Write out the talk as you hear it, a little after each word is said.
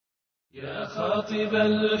يا خاطب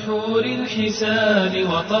الحور الحسان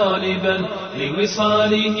وطالبا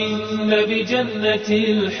لوصالهن بجنة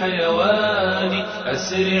الحيوان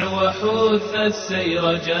أسرع وحث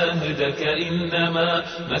السير جاهدك إنما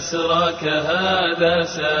مسراك هذا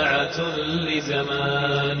ساعة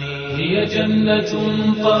لزمان هي جنة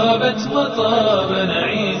طابت وطاب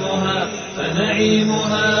نعيمها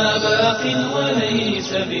فنعيمها باق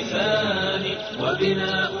وليس بفاني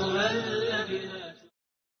وبناؤها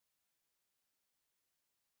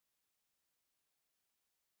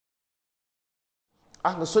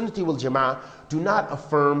Ahl Sunnah wal Jama'ah do not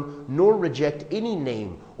affirm nor reject any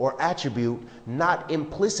name or attribute not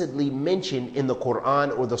implicitly mentioned in the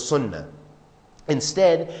Quran or the Sunnah.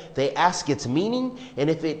 Instead, they ask its meaning, and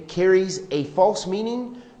if it carries a false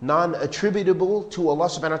meaning, non-attributable to Allah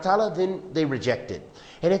subhanahu wa ta'ala, then they reject it.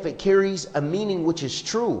 And if it carries a meaning which is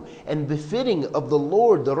true and befitting of the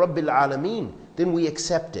Lord, the Rabbil Alameen, then we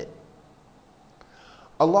accept it.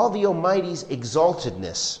 Allah the Almighty's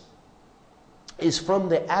exaltedness is from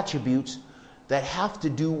the attributes that have to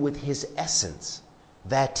do with His essence,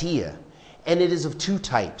 Dhatiya. And it is of two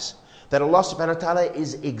types. That Allah subhanahu wa ta'ala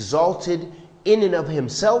is exalted in and of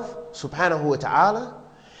Himself, subhanahu wa ta'ala,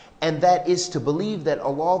 and that is to believe that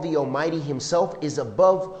Allah the Almighty Himself is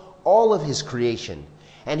above all of His creation,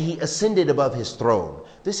 and He ascended above His throne.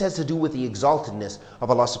 This has to do with the exaltedness of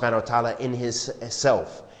Allah subhanahu wa ta'ala in His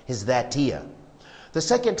self, His Dhatiya. The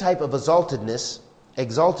second type of exaltedness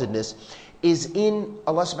is in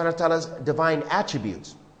Allah subhanahu wa ta'ala's divine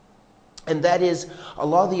attributes. And that is,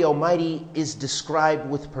 Allah the Almighty is described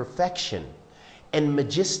with perfection and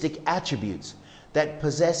majestic attributes that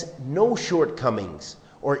possess no shortcomings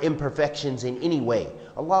or imperfections in any way.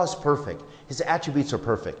 Allah is perfect. His attributes are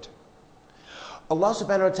perfect. Allah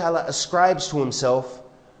subhanahu wa ta'ala ascribes to Himself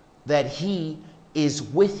that He is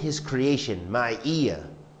with His creation, ma'iyya.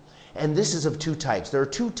 And this is of two types. There are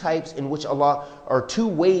two types in which Allah, or two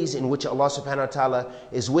ways in which Allah subhanahu wa ta'ala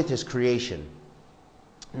is with His creation.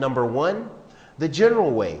 Number one, the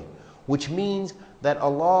general way, which means that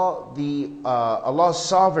Allah's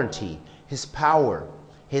sovereignty, His power,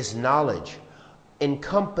 His knowledge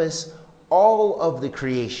encompass all of the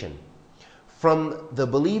creation, from the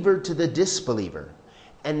believer to the disbeliever,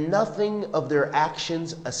 and nothing of their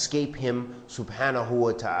actions escape Him subhanahu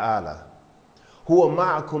wa ta'ala. Huwa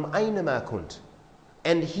ma'akum aynama kunt,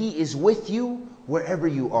 and He is with you wherever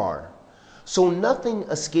you are. So nothing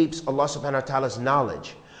escapes Allah subhanahu wa ta'ala's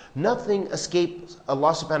knowledge. Nothing escapes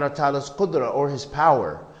Allah subhanahu wa ta'ala's qudra or His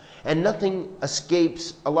power. And nothing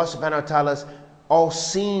escapes Allah subhanahu wa ta'ala's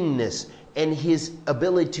all-seeingness and His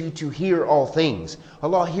ability to hear all things.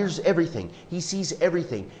 Allah hears everything. He sees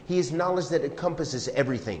everything. He has knowledge that encompasses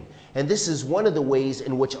everything. And this is one of the ways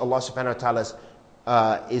in which Allah subhanahu wa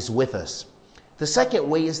ta'ala is with us. The second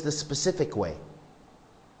way is the specific way.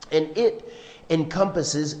 And it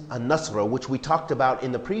encompasses a nasra, which we talked about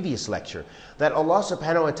in the previous lecture. That Allah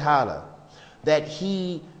subhanahu wa ta'ala, that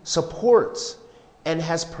He supports and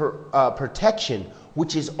has protection,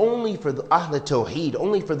 which is only for the Ahl Tawheed,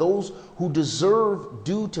 only for those who deserve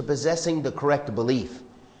due to possessing the correct belief.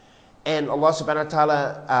 And Allah subhanahu wa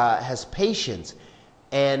ta'ala has patience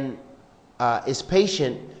and is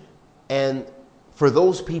patient, and for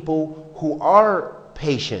those people who are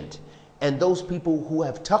patient and those people who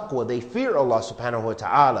have taqwa, they fear Allah subhanahu wa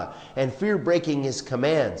ta'ala and fear breaking His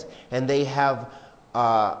commands, and they have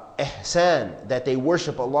ihsan, that they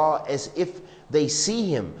worship Allah as if they see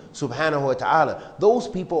Him subhanahu wa ta'ala. Those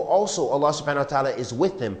people also, Allah subhanahu wa ta'ala is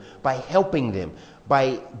with them by helping them,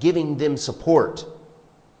 by giving them support.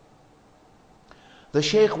 The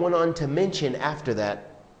Sheikh went on to mention after that,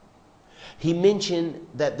 he mentioned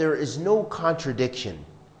that there is no contradiction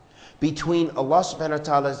between Allah subhanahu wa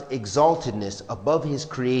ta'ala's exaltedness above His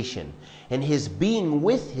creation and His being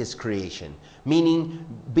with His creation, meaning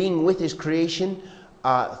being with His creation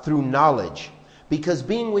through knowledge. Because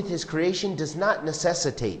being with His creation does not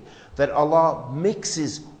necessitate that Allah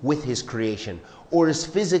mixes with His creation or is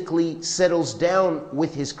physically settles down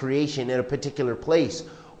with His creation in a particular place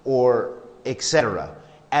or etc.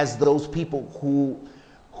 As those people who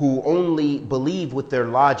only believe with their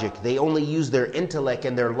logic. They only use their intellect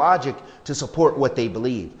and their logic to support what they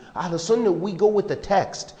believe. Ahl Sunnah, we go with the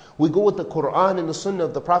text. We go with the Quran and the Sunnah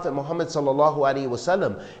of the Prophet Muhammad sallallahu alaihi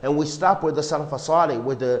wasallam, and we stop where the Salaf Salih,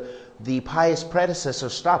 where the pious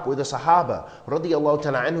predecessors stopped, where the Sahaba radiyallahu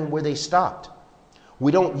ta'ala anhum, where they stopped.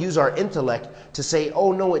 We don't use our intellect to say,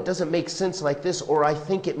 oh no, it doesn't make sense like this, or I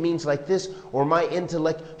think it means like this, or my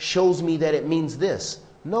intellect shows me that it means this.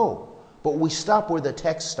 No. But we stop where the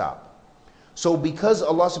text stopped. So because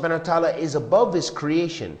Allah subhanahu wa ta'ala is above His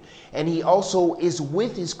creation, and He also is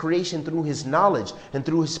with His creation through His knowledge and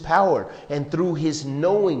through His power and through His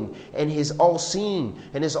knowing and His all-seeing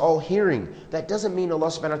and His all-hearing, that doesn't mean Allah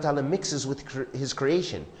subhanahu wa ta'ala mixes with His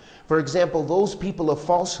creation. For example, those people of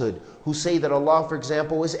falsehood who say that Allah, for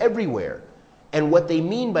example, is everywhere. And what they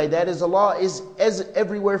mean by that is Allah is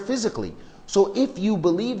everywhere physically. So if you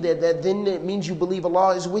believe that, then it means you believe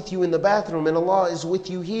Allah is with you in the bathroom and Allah is with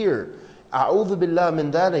you here. A'udhu billah min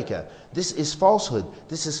dhalika. This is falsehood.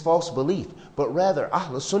 This is false belief. But rather,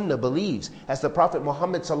 Ahl Sunnah believes, as the Prophet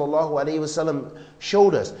Muhammad sallallahu alaihi wasallam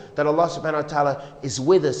showed us, that Allah subhanahu wa ta'ala is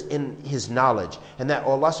with us in His knowledge, and that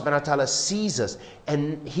Allah subhanahu wa ta'ala sees us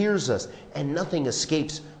and hears us, and nothing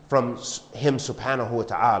escapes from Him subhanahu wa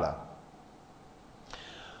ta'ala.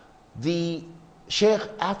 The Sheikh,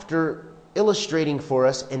 after illustrating for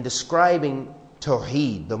us and describing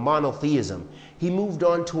Tawheed, the monotheism, he moved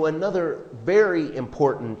on to another very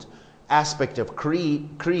important aspect of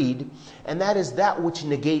creed, and that is that which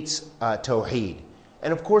negates Tawheed.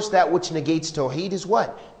 And of course, that which negates Tawheed is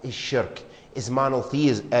what? Is shirk, is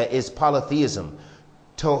monotheism, is polytheism.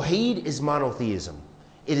 Tawheed is monotheism.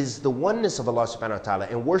 It is the oneness of Allah subhanahu wa ta'ala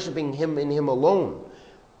and worshiping Him and Him alone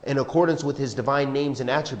in accordance with His divine names and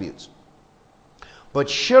attributes. But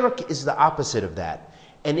shirk is the opposite of that.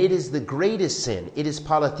 And it is the greatest sin. It is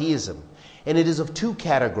polytheism. And it is of two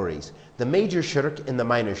categories, the major shirk and the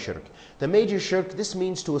minor shirk. The major shirk, this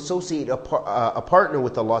means to associate a partner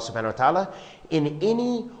with Allah subhanahu wa ta'ala in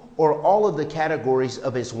any or all of the categories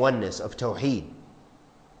of His oneness, of Tawheed.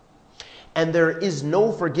 And there is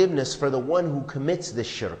no forgiveness for the one who commits this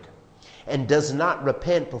shirk and does not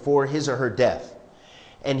repent before his or her death.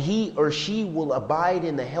 And he or she will abide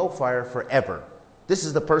in the hellfire forever. This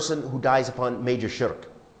is the person who dies upon major shirk.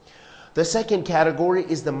 The second category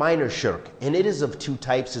is the minor shirk, and it is of two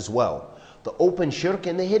types as well, the open shirk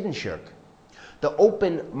and the hidden shirk. The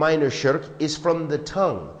open minor shirk is from the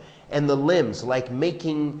tongue and the limbs, like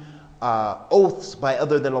making oaths by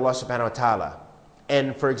other than Allah subhanahu wa ta'ala.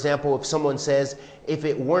 And for example, if someone says, if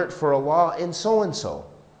it weren't for Allah and so,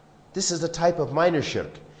 this is a type of minor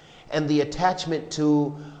shirk. And the attachment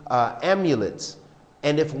to amulets,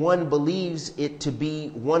 and if one believes it to be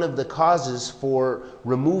one of the causes for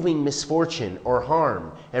removing misfortune or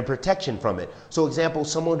harm and protection from it. So example,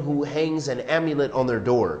 someone who hangs an amulet on their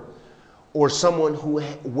door, or someone who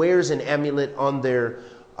wears an amulet on their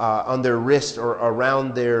wrist or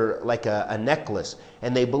around their, like a necklace,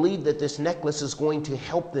 and they believe that this necklace is going to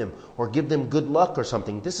help them or give them good luck or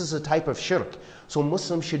something. This is a type of shirk. So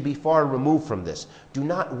Muslims should be far removed from this. Do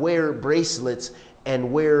not wear bracelets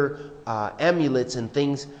and wear amulets and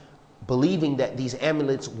things believing that these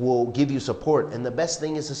amulets will give you support. And the best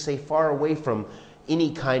thing is to stay far away from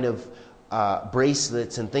any kind of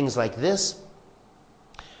bracelets and things like this,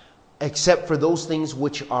 except for those things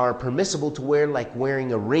which are permissible to wear, like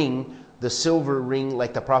wearing a ring, the silver ring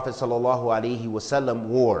like the Prophet ﷺ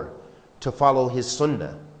wore to follow his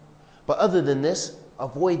sunnah. But other than this,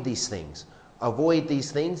 avoid these things. Avoid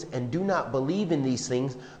these things and do not believe in these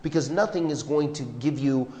things, because nothing is going to give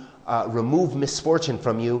you, remove misfortune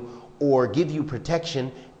from you or give you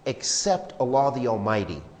protection except Allah the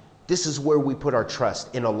Almighty. This is where we put our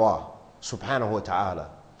trust, in Allah subhanahu wa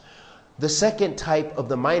ta'ala. The second type of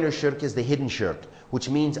the minor shirk is the hidden shirk, which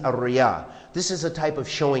means ar-riya. This is a type of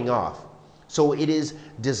showing off. So it is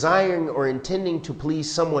desiring or intending to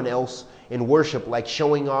please someone else in worship, like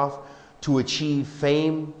showing off to achieve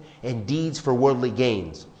fame and deeds for worldly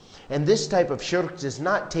gains. And this type of shirk does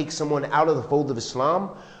not take someone out of the fold of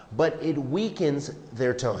Islam, but it weakens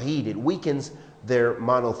their tawheed, it weakens their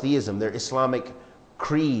monotheism, their Islamic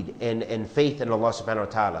creed and faith in Allah subhanahu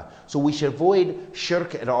wa ta'ala. So we should avoid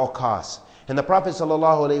shirk at all costs. And the Prophet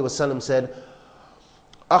sallallahu alaihi wasallam said,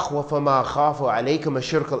 أَخْوَفَ مَا خَافُ عَلَيْكُمْ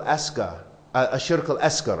الشِّرْكَ الْأَسْكَرَ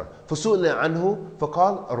فَسُئِلَ عَنْهُ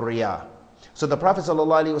فَقَالَ الرِّيَاءُ. So the Prophet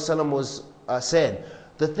sallallahu alaihi wasallam said,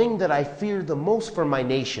 the thing that I fear the most for my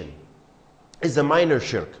nation is the minor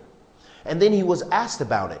shirk. And then he was asked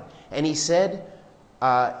about it, and he said,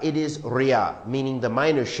 it is riya, meaning the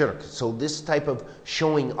minor shirk. So this type of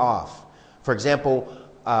showing off. For example,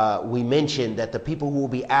 we mentioned that the people who will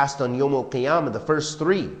be asked on Yawm al-Qiyamah, the first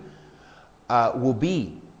three, will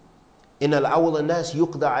be, إِنَّ الْأَوْلَ النَّاسِ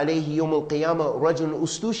يُقْضَى عَلَيْهِ يَوْمَ الْقِيَامَةِ رَجُلٌ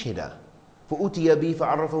أُسْتُشْهِدَ فَأُتِيَ بِهِ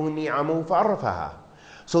فَعَرَّفَهُ النِّعَمُ فَعَرَّفَهَا.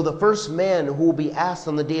 So the first man who will be asked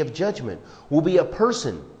on the Day of Judgment will be a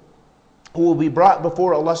person who will be brought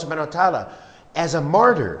before Allah subhanahu wa ta'ala as a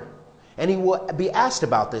martyr. And he will be asked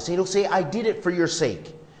about this. And he'll say, I did it for your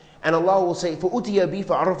sake. And Allah will say, فَأُتِيَ بِهِ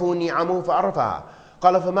فَعَرَّفَهُ النِّعَمُ فَعَرَّفَهَا.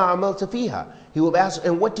 قال فما عملت فيها. He will ask,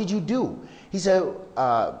 and what did you do? He said,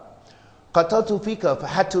 قتلت فيك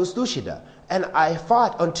فحتى استشهد. And I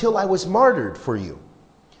fought until I was martyred for you.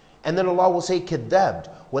 And then Allah will say, كذبت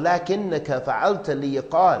ولكنك فعلت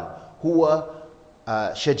ليقال هو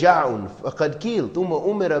شجاع فقد كيل ثم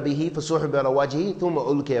أمر به فسحب على وجهه ثم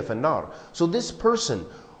ألقي في النار. So this person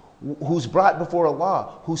who's brought before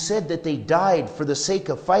Allah, who said that they died for the sake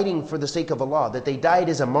of fighting for the sake of Allah, that they died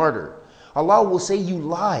as a martyr, Allah will say you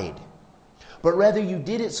lied. But rather you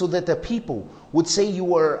did it so that the people would say you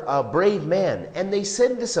were a brave man. And they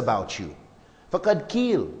said this about you. فَقَدْ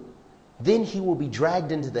كِيل. Then he will be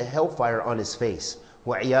dragged into the hellfire on his face.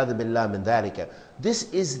 وَعِيَاذُ بِاللَّهِ مِنْ ذَلِكَ.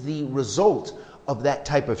 This is the result of that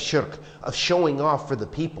type of shirk, of showing off for the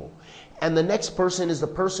people. And the next person is the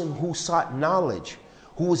person who sought knowledge,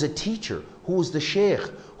 who was a teacher, who was the Sheikh,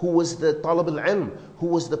 who was the talib al-ilm, who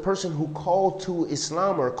was the person who called to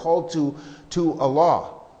Islam or called to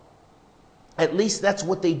Allah. At least that's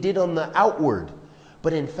what they did on the outward.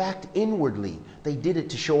 But in fact, inwardly, they did it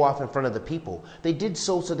to show off in front of the people. They did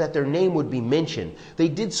so that their name would be mentioned. They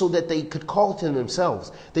did so that they could call to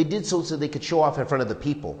themselves. They did so they could show off in front of the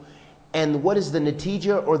people. And what is the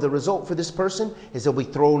natija or the result for this person? Is they'll be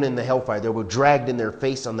thrown in the hellfire. They will be dragged in their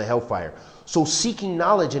face on the hellfire. So seeking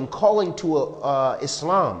knowledge and calling to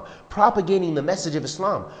Islam, propagating the message of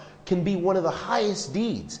Islam, can be one of the highest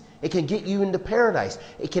deeds. It can get you into paradise.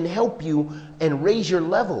 It can help you and raise your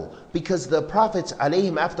level. Because the prophets,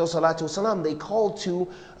 alayhim after salatu wasalam, they called to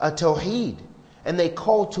Tawheed. And they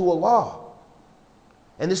called to Allah.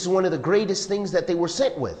 And this is one of the greatest things that they were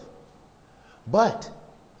sent with. But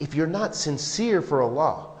if you're not sincere for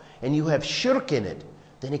Allah, and you have shirk in it,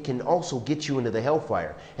 then it can also get you into the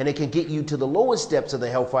hellfire. And it can get you to the lowest depths of the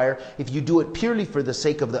hellfire if you do it purely for the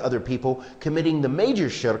sake of the other people, committing the major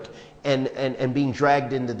shirk and being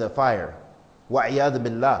dragged into the fire. Wa'iyadhu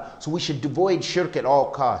billah. So we should avoid shirk at all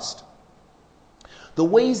cost. The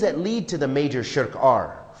ways that lead to the major shirk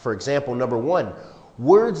are, for example, number one,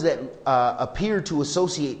 words that appear to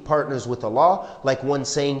associate partners with Allah, like one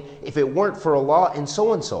saying, if it weren't for Allah and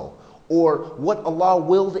so, or what Allah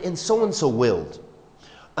willed and so willed.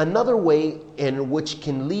 Another way in which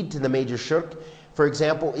can lead to the major shirk, for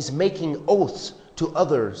example, is making oaths to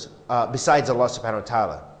others besides Allah subhanahu wa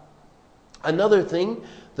ta'ala. Another thing,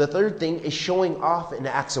 the third thing, is showing off in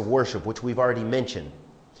acts of worship, which we've already mentioned.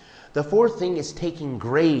 The fourth thing is taking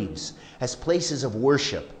graves as places of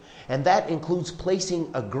worship. And that includes placing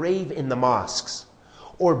a grave in the mosques,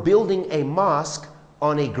 or building a mosque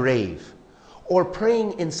on a grave, or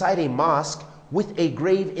praying inside a mosque with a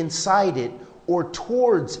grave inside it, or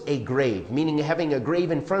towards a grave, meaning having a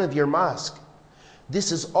grave in front of your mosque.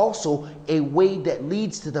 This is also a way that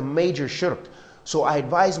leads to the major shirk. So I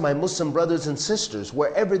advise my Muslim brothers and sisters,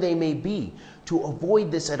 wherever they may be, to avoid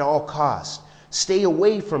this at all costs. Stay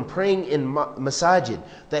away from praying in masajid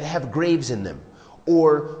that have graves in them,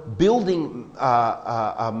 or building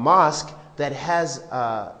a mosque that has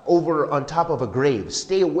over on top of a grave.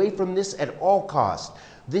 Stay away from this at all costs.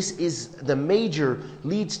 This is the major,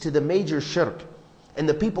 leads to the major shirk. And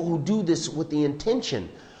the people who do this with the intention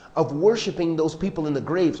of worshiping those people in the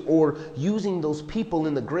graves, or using those people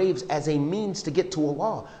in the graves as a means to get to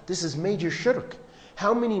Allah, this is major shirk.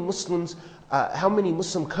 How many Muslim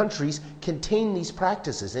countries contain these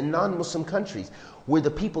practices? In non-Muslim countries, where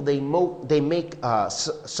the people they make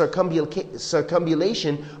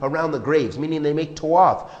circumambulation around the graves, meaning they make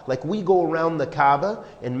tawaf. Like we go around the Kaaba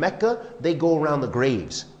in Mecca, they go around the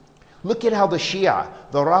graves. Look at how the Shia,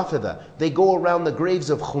 the Raafidah, they go around the graves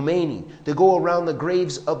of Khomeini. They go around the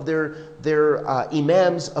graves of their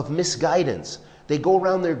imams of misguidance. They go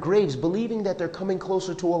around their graves believing that they're coming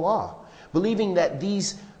closer to Allah, believing that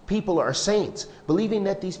these people are saints, believing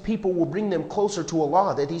that these people will bring them closer to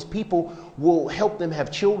Allah, that these people will help them have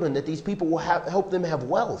children, that these people will help them have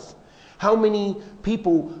wealth. How many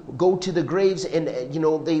people go to the graves and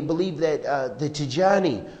they believe that the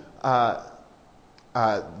Tijani,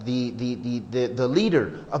 the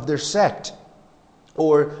leader of their sect,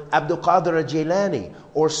 or Abdul Qadir al-Jilani,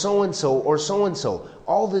 or so-and-so, or so-and-so,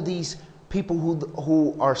 all of these people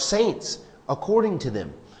who are saints according to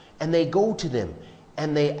them, and they go to them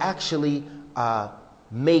and they actually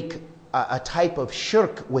make a type of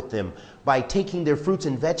shirk with them by taking their fruits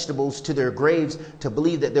and vegetables to their graves to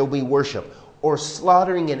believe that there will be worship, or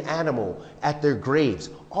slaughtering an animal at their graves.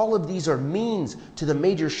 All of these are means to the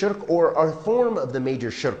major shirk, or are a form of the major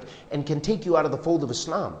shirk, and can take you out of the fold of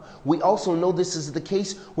Islam. We also know this is the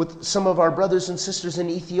case with some of our brothers and sisters in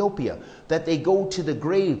Ethiopia, that they go to the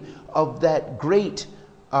grave of that great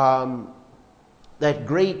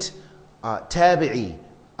tabi'i,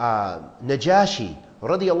 Najashi,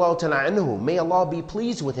 radiallahu ta'ala anhu, may Allah be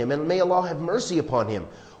pleased with him and may Allah have mercy upon him,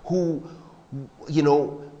 who,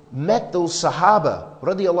 met those Sahaba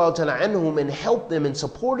radiallahu ta'ala anhum and helped them and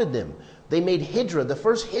supported them. They made hijrah, the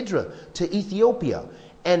first hijrah to Ethiopia,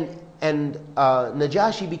 and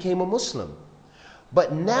Najashi became a Muslim.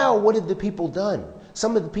 But now what have the people done?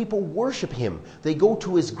 Some of the people worship him. They go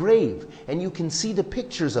to his grave, and you can see the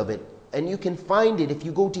pictures of it, and you can find it. If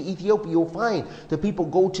you go to Ethiopia, you'll find the people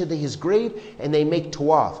go to his grave and they make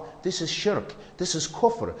tawaf. This is shirk. This is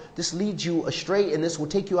kufr. This leads you astray, and this will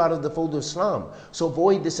take you out of the fold of Islam. So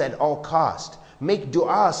avoid this at all cost. Make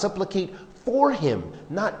dua, supplicate for him,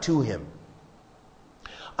 not to him.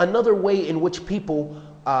 Another way in which people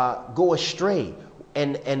go astray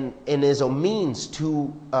and is a means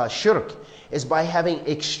to shirk is by having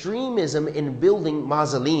extremism in building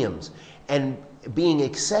mausoleums and being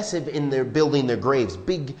excessive in their building their graves,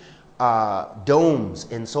 big domes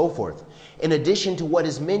and so forth. In addition to what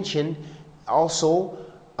is mentioned, also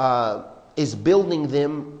is building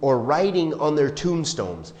them or writing on their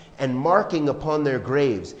tombstones and marking upon their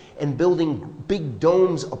graves and building big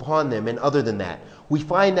domes upon them. And other than that, we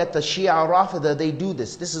find that the Shia Raafidah, they do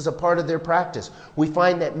this. This is a part of their practice. We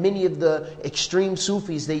find that many of the extreme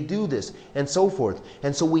Sufis, they do this and so forth.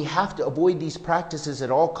 And so we have to avoid these practices at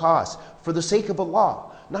all costs for the sake of Allah,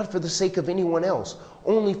 not for the sake of anyone else.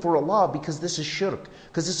 Only for Allah, because this is shirk.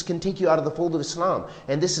 Because this can take you out of the fold of Islam.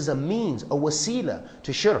 And this is a means, a wasila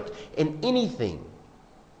to shirk in anything.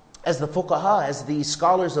 As the fuqaha, as the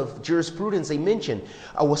scholars of jurisprudence, they mention,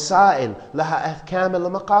 a wasa'il laha ahkam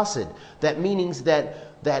al maqasid. That means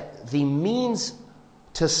that the means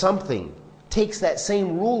to something takes that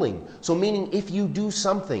same ruling. So meaning if you do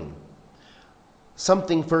something,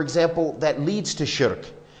 for example, that leads to shirk,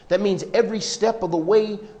 that means every step of the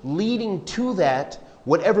way leading to that,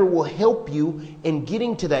 whatever will help you in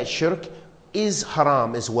getting to that shirk, is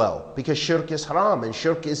haram as well. Because shirk is haram and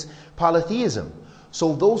shirk is polytheism.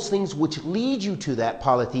 So those things which lead you to that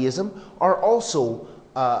polytheism are also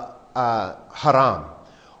haram.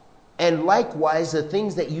 And likewise, the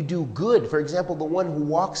things that you do good, for example, the one who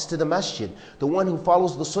walks to the masjid, the one who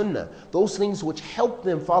follows the sunnah, those things which help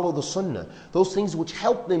them follow the sunnah, those things which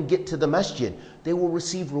help them get to the masjid, they will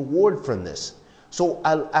receive reward from this. So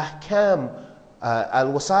al-ahkam,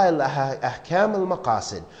 al-wasail ahkam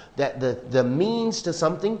al-maqasid, that the means to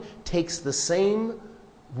something takes the same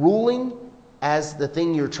ruling as the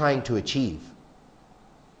thing you're trying to achieve.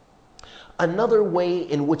 Another way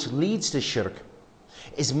in which leads to shirk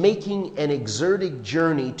is making an exerted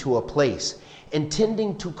journey to a place,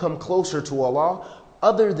 intending to come closer to Allah,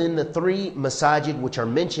 other than the three masajid which are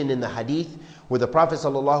mentioned in the Hadeeth, where the Prophet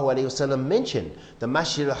ﷺ mentioned the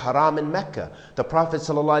Masjid al-Haram in Mecca, the Prophet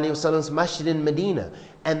ﷺ's Masjid in Medina,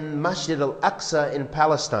 and Masjid al-Aqsa in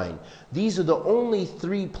Palestine. These are the only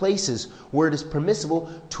three places where it is permissible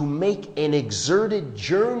to make an exerted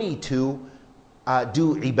journey to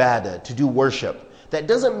do ibadah, to do worship. That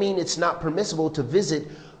doesn't mean it's not permissible to visit,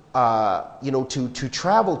 to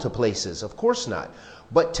travel to places. Of course not.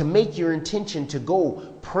 But to make your intention to go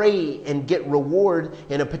pray and get reward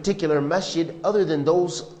in a particular masjid other than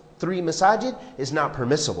those three masajid is not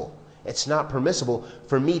permissible. It's not permissible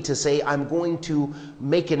for me to say I'm going to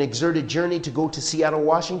make an exerted journey to go to Seattle,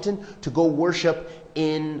 Washington, to go worship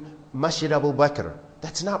in Masjid Abu Bakr.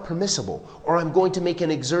 That's not permissible. Or I'm going to make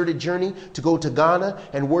an exerted journey to go to Ghana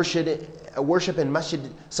and worship in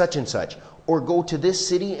Masjid such and such. Or go to this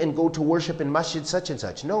city and go to worship in Masjid such and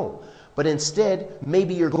such. No. But instead,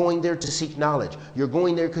 maybe you're going there to seek knowledge. You're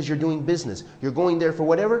going there because you're doing business. You're going there for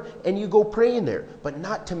whatever, and you go pray in there. But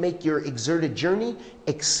not to make your exerted journey,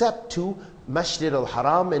 except to Masjid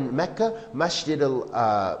al-Haram in Mecca, Masjid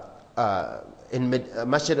Nabawiyah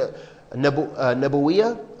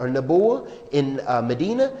or Nabuwa in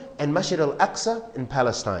Medina, and Masjid al-Aqsa in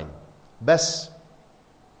Palestine. Bas.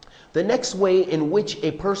 The next way in which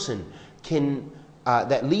a person can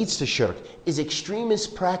that leads to shirk is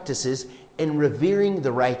extremist practices in revering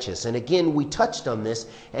the righteous. And again, we touched on this,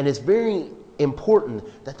 and it's very important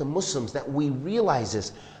that the Muslims, that we realize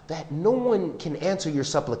this, that no one can answer your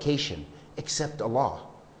supplication except Allah.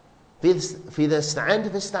 That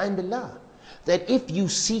if you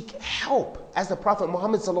seek help, as the Prophet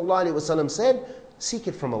Muhammad said, seek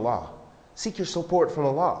it from Allah. Seek your support from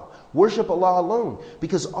Allah. Worship Allah alone,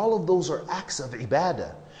 because all of those are acts of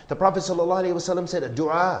ibadah. The Prophet ﷺ said,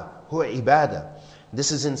 "Dua huwa ibadah."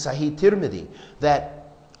 This is in Sahih Tirmidhi,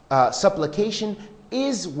 that supplication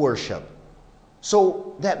is worship.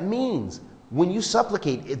 So that means when you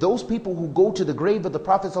supplicate, those people who go to the grave of the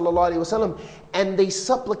Prophet ﷺ and they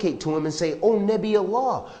supplicate to him and say, "Oh Nabi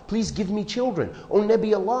Allah, please give me children. Oh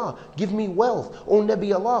Nabi Allah, give me wealth. Oh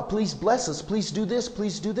Nabi Allah, please bless us. Please do this,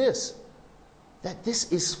 please do this." That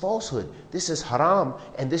this is falsehood, this is haram,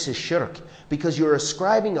 and this is shirk, because you're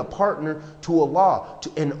ascribing a partner to Allah,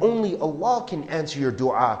 and only Allah can answer your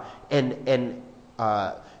dua and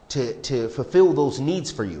to fulfill those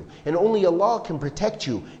needs for you. And only Allah can protect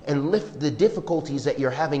you and lift the difficulties that you're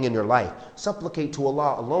having in your life. Supplicate to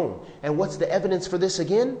Allah alone. And what's the evidence for this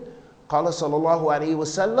again? Qala sallallahu alayhi wa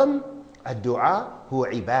sallam, ad-du'a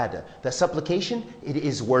huwa ibadah. The supplication, it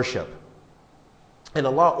is worship. And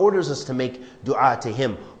Allah orders us to make dua to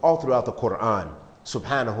Him all throughout the Quran,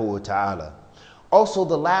 subhanahu wa ta'ala. Also,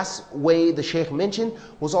 the last way the Sheikh mentioned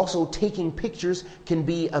was also taking pictures can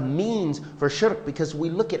be a means for shirk, because we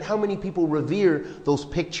look at how many people revere those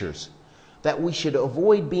pictures. That we should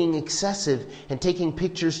avoid being excessive and taking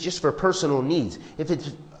pictures just for personal needs. If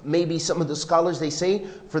it's maybe some of the scholars, they say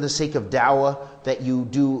for the sake of da'wah that you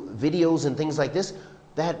do videos and things like this,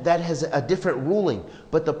 that has a different ruling.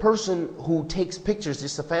 But the person who takes pictures,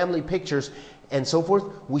 just the family pictures and so forth,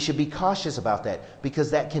 we should be cautious about that,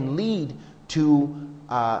 because that can lead to,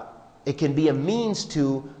 it can be a means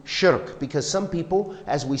to shirk, because some people,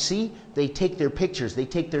 as we see, they take their pictures, they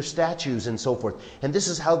take their statues and so forth. And this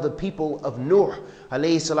is how the people of Nuh,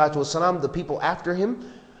 alayhi salatu wasalam, the people after him,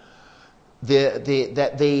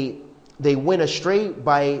 they went astray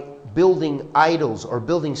by building idols or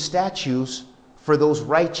building statues for those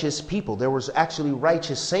righteous people. There was actually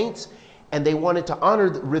righteous saints, and they wanted to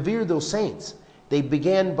revere those saints. They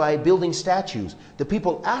began by building statues. The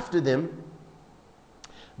people after them,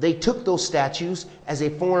 they took those statues as a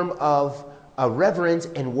form of reverence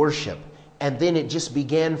and worship. And then it just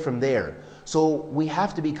began from there. So we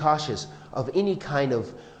have to be cautious of any kind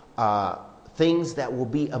of things that will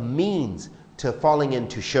be a means to falling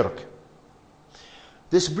into shirk.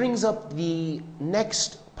 This brings up the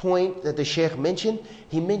next point that the Sheikh mentioned.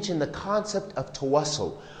 He mentioned the concept of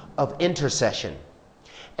tawassul, of intercession.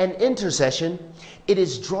 And intercession, it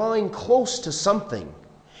is drawing close to something,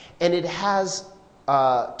 and it has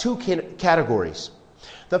two categories.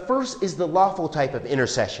 The first is the lawful type of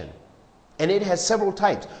intercession, and it has several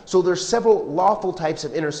types. So there's several lawful types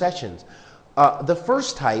of intercessions. The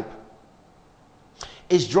first type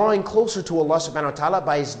is drawing closer to Allah subhanahu wa ta'ala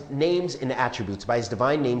by His names and attributes, by His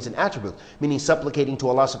divine names and attributes, meaning supplicating to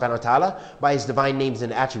Allah subhanahu wa ta'ala by His divine names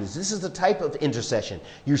and attributes. This is the type of intercession.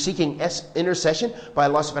 You're seeking intercession by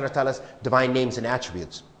Allah subhanahu wa ta'ala's divine names and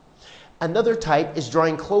attributes. Another type is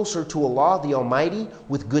drawing closer to Allah the Almighty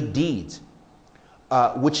with good deeds,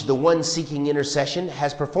 which the one seeking intercession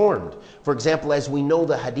has performed. For example, as we know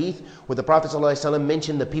the Hadeeth, where the Prophet ﷺ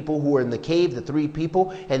mentioned the people who were in the cave, the three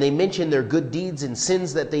people, and they mentioned their good deeds and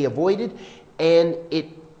sins that they avoided, and it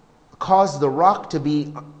caused the rock to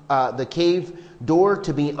be, the cave door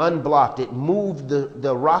to be unblocked. It moved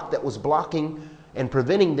the rock that was blocking and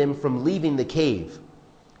preventing them from leaving the cave.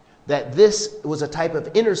 That this was a type of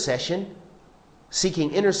intercession,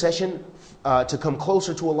 seeking intercession to come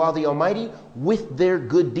closer to Allah the Almighty with their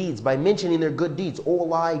good deeds, by mentioning their good deeds. Oh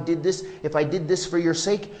Allah, I did this. If I did this for your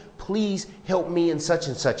sake, please help me in such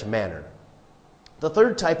and such manner. The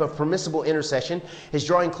third type of permissible intercession is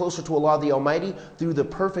drawing closer to Allah the Almighty through the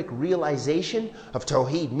perfect realization of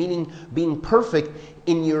Tawheed, meaning being perfect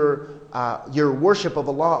in your worship of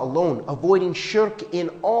Allah alone, avoiding shirk in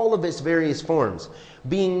all of its various forms.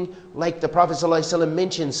 Being like the Prophet ﷺ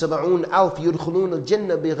mentioned, سَبَعُونَ أَلْفٍ يُدْخُلُونَ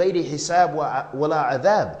الْجَنَّةَ بِغَيْرِ حِسَابٍ وَلَا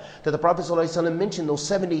عَذَابٍ. That the Prophet ﷺ mentioned those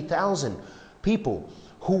 70,000 people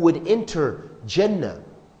who would enter Jannah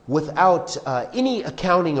without any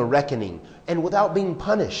accounting or reckoning, and without being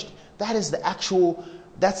punished. That's the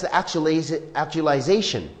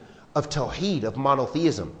actualization of Tawheed, of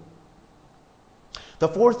monotheism. The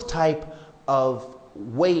fourth type of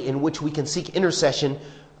way in which we can seek intercession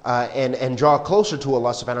and draw closer to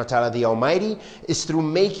Allah subhanahu wa ta'ala the Almighty is through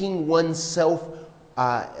making oneself,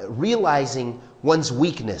 realizing one's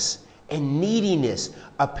weakness and neediness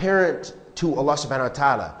apparent to Allah subhanahu wa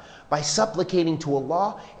ta'ala, by supplicating to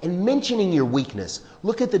Allah and mentioning your weakness.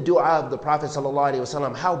 Look at the dua of the Prophet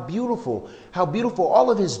ﷺ, how beautiful all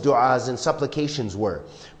of his du'as and supplications were.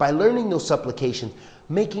 By learning those supplications,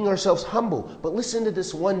 making ourselves humble. But listen to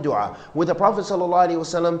this one dua, where the Prophet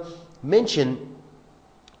ﷺ mentioned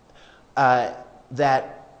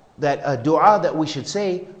that a dua that we should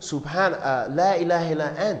say, La ilaha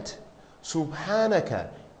illa ant, Subhanaka,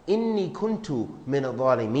 inni kuntu min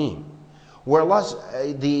al-zalimin. Where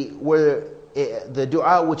the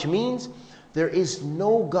dua, which means there is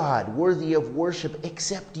no God worthy of worship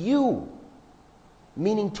except you.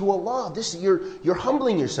 meaning to Allah. You're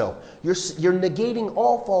humbling yourself. You're negating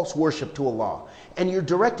all false worship to Allah. And you're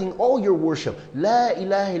directing all your worship. La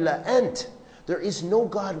ilaha illa ant. There is no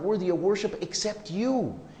God worthy of worship except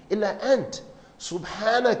you. Illa ant.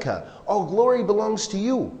 Subhanaka. All glory belongs to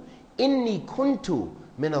you. Inni kuntu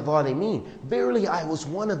min adh-dhalimin. Verily I was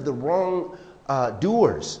one of the wrong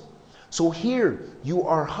doers. So here you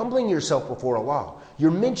are humbling yourself before Allah.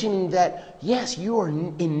 You're mentioning that yes, you are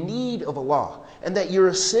in need of Allah, and that you're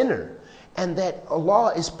a sinner, and that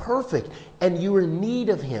Allah is perfect, and you're in need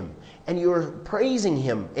of Him, and you're praising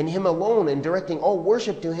Him and Him alone, and directing all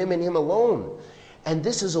worship to Him and Him alone. And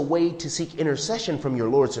this is a way to seek intercession from your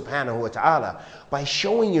Lord subhanahu wa ta'ala, by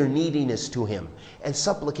showing your neediness to Him and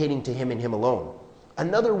supplicating to Him and Him alone.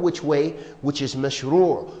 Another way, which is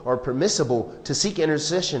mashru' or permissible to seek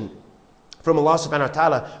intercession from Allah subhanahu wa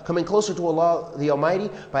ta'ala, coming closer to Allah the Almighty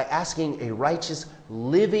by asking a righteous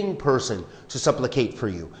living person to supplicate for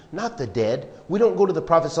you, not the dead. We don't go to the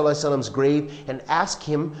Prophet ﷺ's grave and ask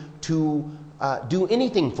him to do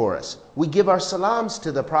anything for us. We give our salams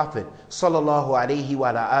to the Prophet sallallahu alaihi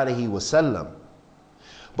wa alihi wasallam,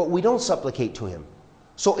 but we don't supplicate to him.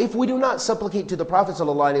 So if we do not supplicate to the Prophet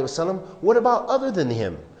sallallahu alaihi wasallam, what about other than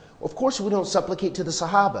him? Of course we don't supplicate to the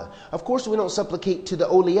Sahaba. Of course we don't supplicate to the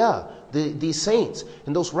awliya, the saints,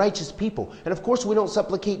 and those righteous people. And of course we don't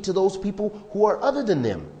supplicate to those people who are other than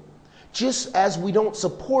them. Just as we don't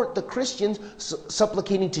support the Christians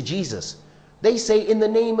supplicating to Jesus. They say, in the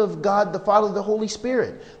name of God, the Father, the Holy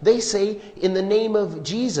Spirit. They say, in the name of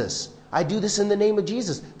Jesus. I do this in the name of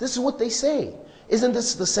Jesus. This is what they say. Isn't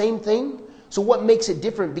this the same thing? So what makes it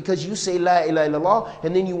different because you say La ilaha illallah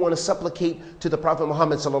and then you want to supplicate to the Prophet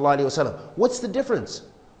Muhammad sallallahu alaihi wasallam? What's the difference?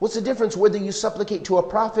 What's the difference whether you supplicate to a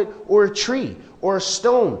prophet or a tree or a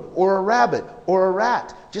stone or a rabbit or a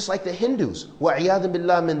rat? Just like the Hindus. وَعِيَاذٍ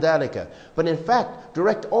بِاللَّهِ مِنْ ذَلِكَ. But in fact,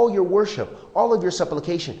 direct all your worship, all of your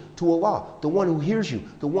supplication to Allah, the one who hears you,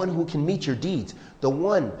 the one who can meet your deeds, the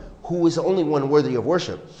one who is the only one worthy of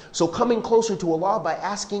worship. So coming closer to Allah by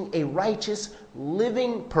asking a righteous,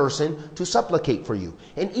 living person to supplicate for you.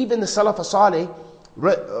 And even the Salaf Salih,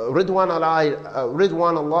 Ridwan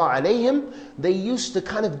Allah alayhim, they used to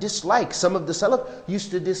kind of dislike, some of the Salaf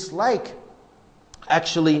used to dislike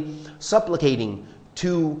actually supplicating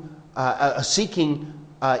to, seeking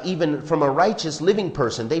even from a righteous living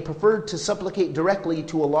person. They preferred to supplicate directly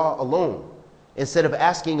to Allah alone, instead of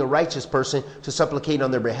asking a righteous person to supplicate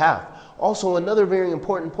on their behalf. Also, another very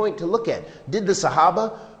important point to look at. Did the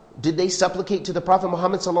Sahaba, did they supplicate to the Prophet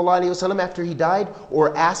Muhammad ﷺ after he died?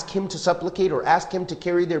 Or ask him to supplicate, or ask him to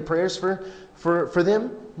carry their prayers for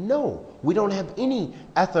them? No. We don't have any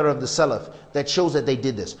athar of the Salaf that shows that they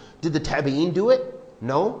did this. Did the tabieen do it?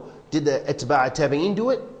 No. Did the itba' tabieen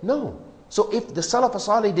do it? No. So if the Salaf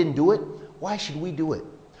Salih didn't do it, why should we do it?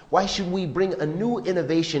 Why should we bring a new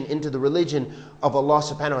innovation into the religion of Allah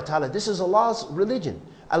subhanahu wa ta'ala? This is Allah's religion.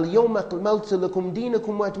 Al-yawma akmaltu lakum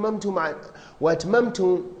dinakum wa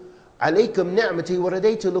atmamtu alaykum ni'mati wa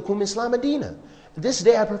radaytu lakum Islam dina. This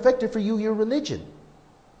day I perfected for you your religion.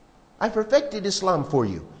 I perfected Islam for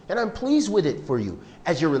you, and I'm pleased with it for you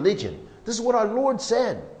as your religion. This is what our Lord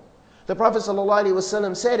said. The Prophet sallallahu alaihi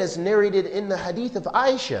wasallam said, as narrated in the Hadeeth of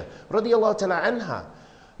Aisha radiyallahu ta'ala anha,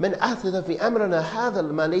 من أحدث في أمرنا هذا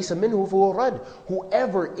ما ليس منه فهو رد.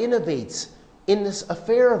 Whoever innovates in this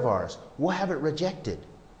affair of ours will have it rejected.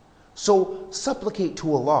 So supplicate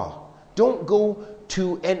to Allah. Don't go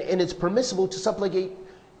to, and it's permissible to supplicate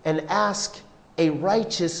and ask a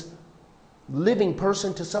righteous living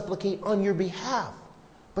person to supplicate on your behalf.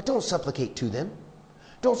 But don't supplicate to them.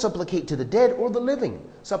 Don't supplicate to the dead or the living.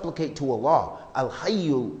 Supplicate to Allah,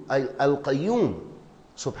 Al-Hayyu Al-Qayyum,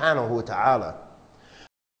 subhanahu wa ta'ala.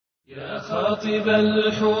 يا خاطب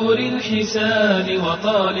الحور الحسان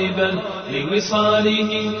وطالبا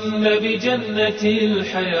لوصالهن بجنة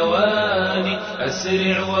الحيوان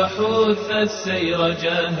أسرع وحث السير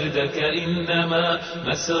جاهدك إنما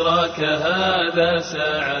مسراك هذا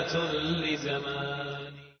ساعة لزمان.